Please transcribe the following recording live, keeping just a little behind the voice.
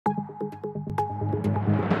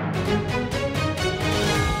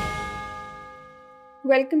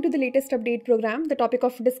Welcome to the latest update program. The topic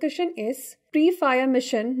of discussion is Prefire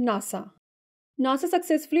mission NASA. NASA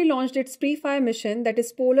successfully launched its Prefire mission, that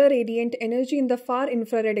is Polar Radiant Energy in the Far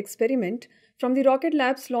Infrared experiment, from the Rocket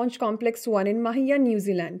Lab's Launch Complex 1 in Mahia, New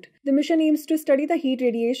Zealand. The mission aims to study the heat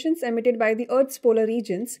radiations emitted by the Earth's polar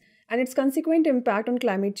regions and its consequent impact on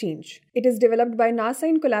climate change. It is developed by NASA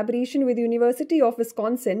in collaboration with the University of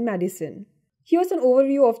Wisconsin-Madison. Here's an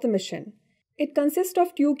overview of the mission. It consists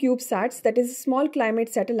of two CubeSats, that is small climate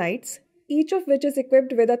satellites, each of which is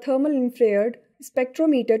equipped with a thermal infrared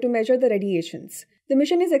spectrometer to measure the radiations. The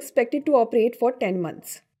mission is expected to operate for 10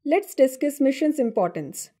 months. Let's discuss mission's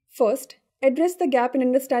importance. First, address the gap in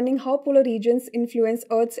understanding how polar regions influence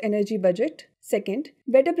Earth's energy budget. Second,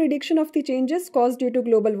 better prediction of the changes caused due to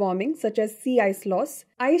global warming, such as sea ice loss,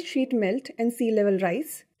 ice sheet melt, and sea level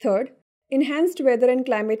rise. Third, enhanced weather and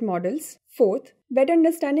climate models. Fourth, better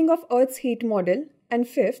understanding of Earth's heat model. And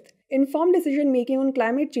fifth, informed decision-making on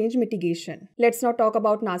climate change mitigation. Let's now talk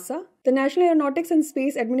about NASA. The National Aeronautics and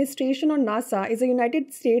Space Administration, or NASA, is a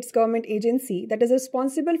United States government agency that is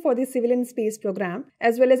responsible for the civilian space program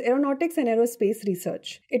as well as aeronautics and aerospace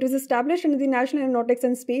research. It was established under the National Aeronautics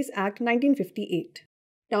and Space Act 1958.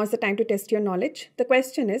 Now is the time to test your knowledge. The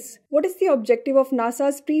question is, what is the objective of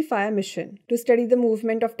NASA's Prefire mission? To study the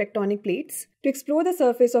movement of tectonic plates, to explore the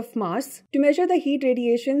surface of Mars, to measure the heat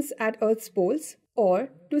radiations at Earth's poles,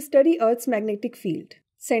 or to study Earth's magnetic field?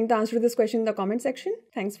 Send the answer to this question in the comment section.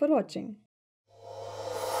 Thanks for watching.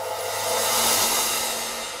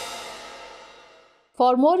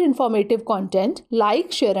 For more informative content,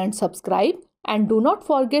 like, share and subscribe, and do not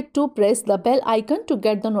forget to press the bell icon to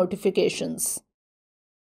get the notifications.